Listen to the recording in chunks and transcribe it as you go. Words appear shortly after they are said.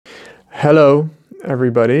Hello,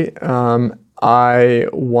 everybody. I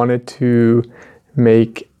wanted to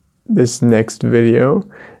make this next video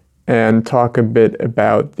and talk a bit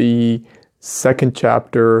about the second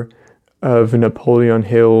chapter of Napoleon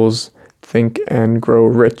Hill's Think and Grow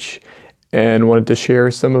Rich, and wanted to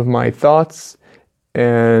share some of my thoughts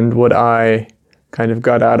and what I kind of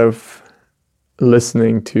got out of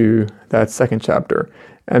listening to that second chapter.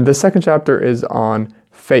 And the second chapter is on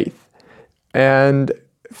faith. And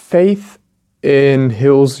faith, in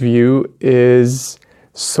Hill's view, is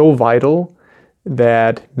so vital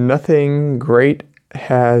that nothing great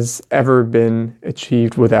has ever been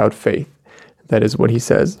achieved without faith. That is what he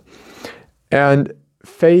says. And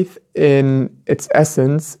faith, in its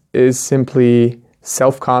essence, is simply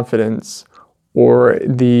self-confidence, or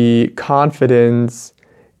the confidence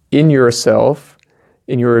in yourself,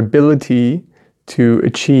 in your ability to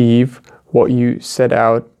achieve what you set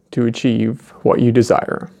out to achieve, what you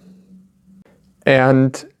desire.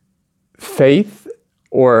 And faith,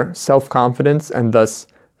 or self-confidence, and thus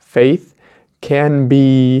faith, can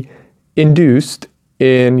be induced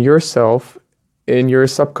in yourself, in your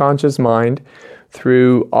subconscious mind,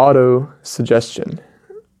 through auto-suggestion.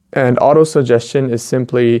 And auto-suggestion is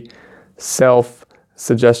simply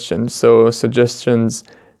self-suggestion. So suggestions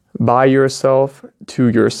by yourself to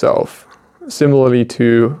yourself, similarly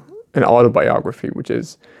to an autobiography, which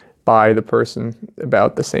is by the person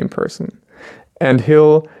about the same person. And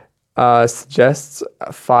Hill suggests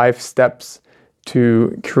 5 steps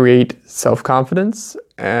to create self-confidence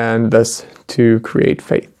and thus to create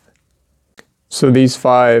faith. So these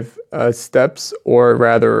 5 steps, or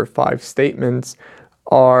rather 5 statements,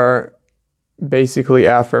 are basically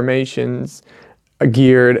affirmations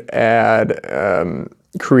geared at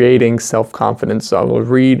creating self-confidence. So I will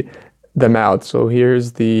read them out. So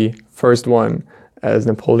here's the first one, as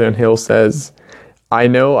Napoleon Hill says: I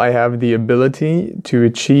know I have the ability to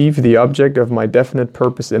achieve the object of my definite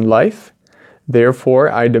purpose in life.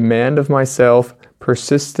 Therefore, I demand of myself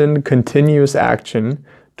persistent, continuous action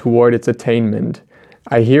toward its attainment.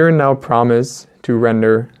 I here and now promise to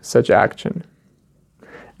render such action.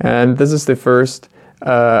 And this is the first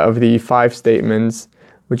of the 5 statements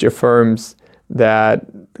which affirms that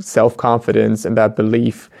self-confidence and that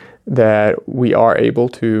belief that we are able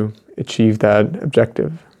to achieve that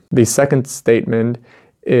objective. The second statement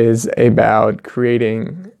is about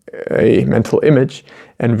creating a mental image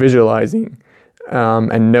and visualizing,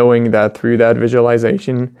 and knowing that through that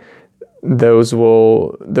visualization, those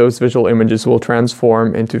visual images will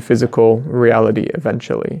transform into physical reality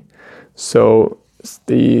eventually. So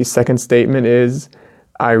the second statement is: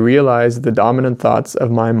 I realize the dominant thoughts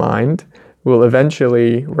of my mind will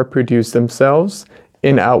eventually reproduce themselves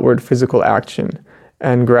in outward physical action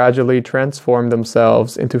and gradually transform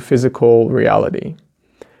themselves into physical reality.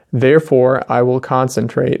 Therefore, I will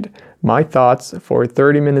concentrate my thoughts for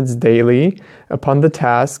 30 minutes daily upon the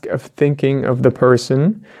task of thinking of the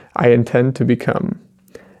person I intend to become,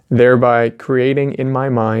 thereby creating in my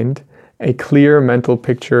mind a clear mental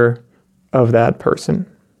picture of that person.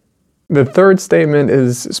 The third statement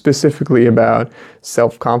is specifically about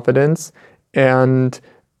self-confidence and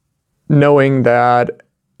knowing that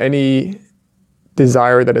any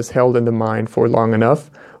desire that is held in the mind for long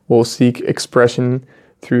enough will seek expression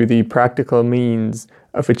through the practical means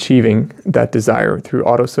of achieving that desire through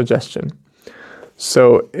autosuggestion.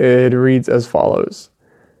 So it reads as follows: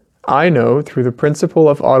 I know through the principle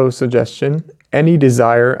of autosuggestion, any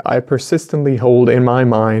desire I persistently hold in my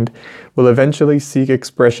mind will eventually seek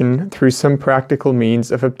expression through some practical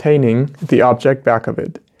means of obtaining the object back of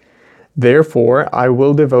it. Therefore, I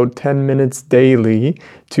will devote 10 minutes daily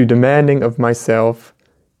to demanding of myself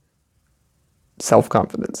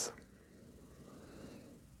self-confidence.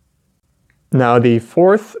 Now, the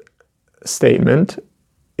fourth statement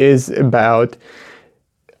is about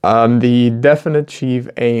the definite chief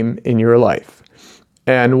aim in your life.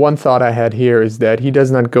 And one thought I had here is that he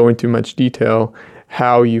does not go into much detail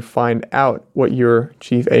how you find out what your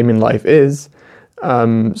chief aim in life is.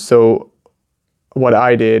 So what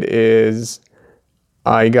I did is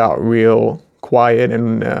I got real quiet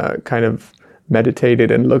and kind of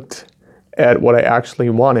meditated and looked at what I actually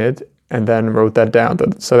wanted and then wrote that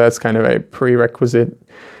down. So that's kind of a prerequisite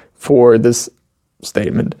for this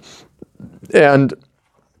statement. And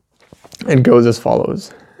it goes as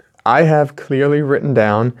follows: I have clearly written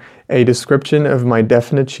down a description of my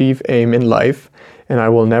definite chief aim in life, and I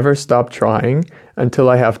will never stop trying until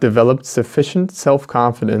I have developed sufficient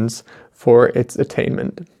self-confidence for its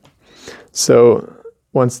attainment. So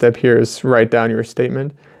one step here is write down your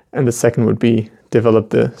statement, and the second would be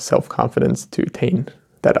develop the self-confidence to attain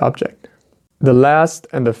that object. The last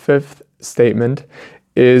and the fifth statement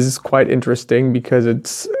is quite interesting because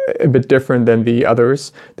it's a bit different than the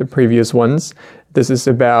others, the previous ones. This is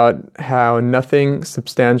about how nothing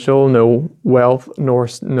substantial, no wealth, nor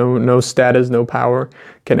no status, no power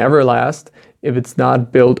can ever last if it's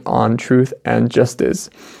not built on truth and justice.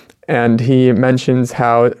 And he mentions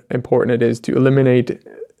how important it is to eliminate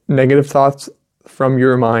negative thoughts from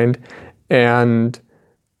your mind, and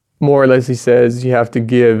more or less he says you have to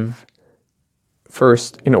give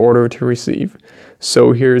first in order to receive.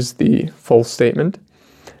 So here's the full statement.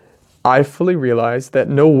 I fully realize that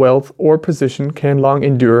no wealth or position can long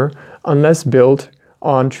endure unless built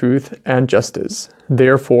on truth and justice.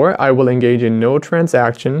 Therefore, I will engage in no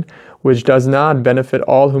transaction which does not benefit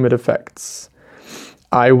all whom it affects.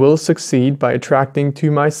 I will succeed by attracting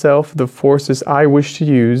to myself the forces I wish to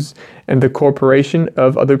use and the cooperation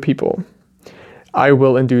of other people. I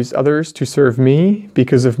will induce others to serve me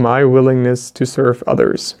because of my willingness to serve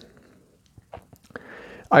others.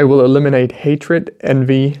 I will eliminate hatred,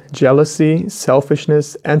 envy, jealousy,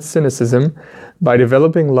 selfishness, and cynicism by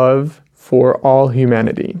developing love for all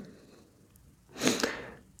humanity.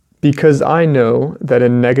 Because I know that a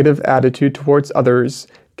negative attitude towards others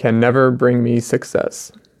can never bring me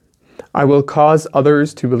success. I will cause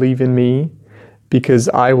others to believe in me because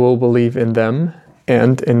I will believe in them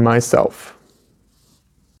and in myself.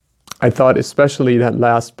 I thought especially that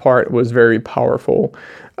last part was very powerful,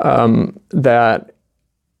 that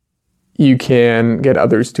you can get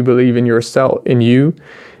others to believe in yourself, in you,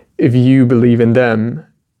 if you believe in them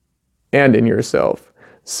and in yourself.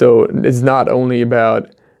 So it's not only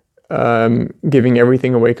about giving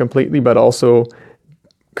everything away completely, but also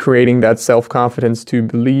creating that self-confidence to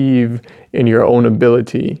believe in your own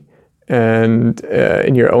ability and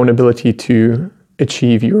in your own ability to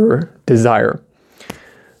achieve your desire.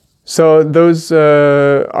 So those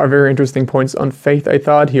are very interesting points on faith, I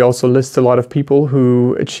thought. He also lists a lot of people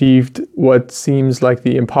who achieved what seems like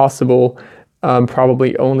the impossible,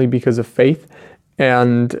 probably only because of faith,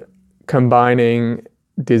 and combining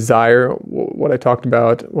desire, what I talked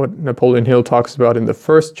about, what Napoleon Hill talks about in the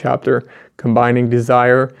first chapter, combining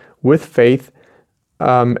desire with faith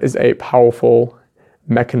is a powerful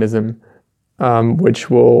mechanism which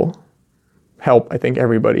will help, I think,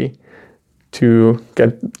 everybody to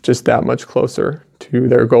get just that much closer to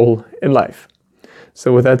their goal in life.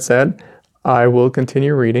 So with that said, I will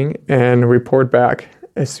continue reading and report back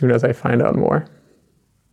as soon as I find out more.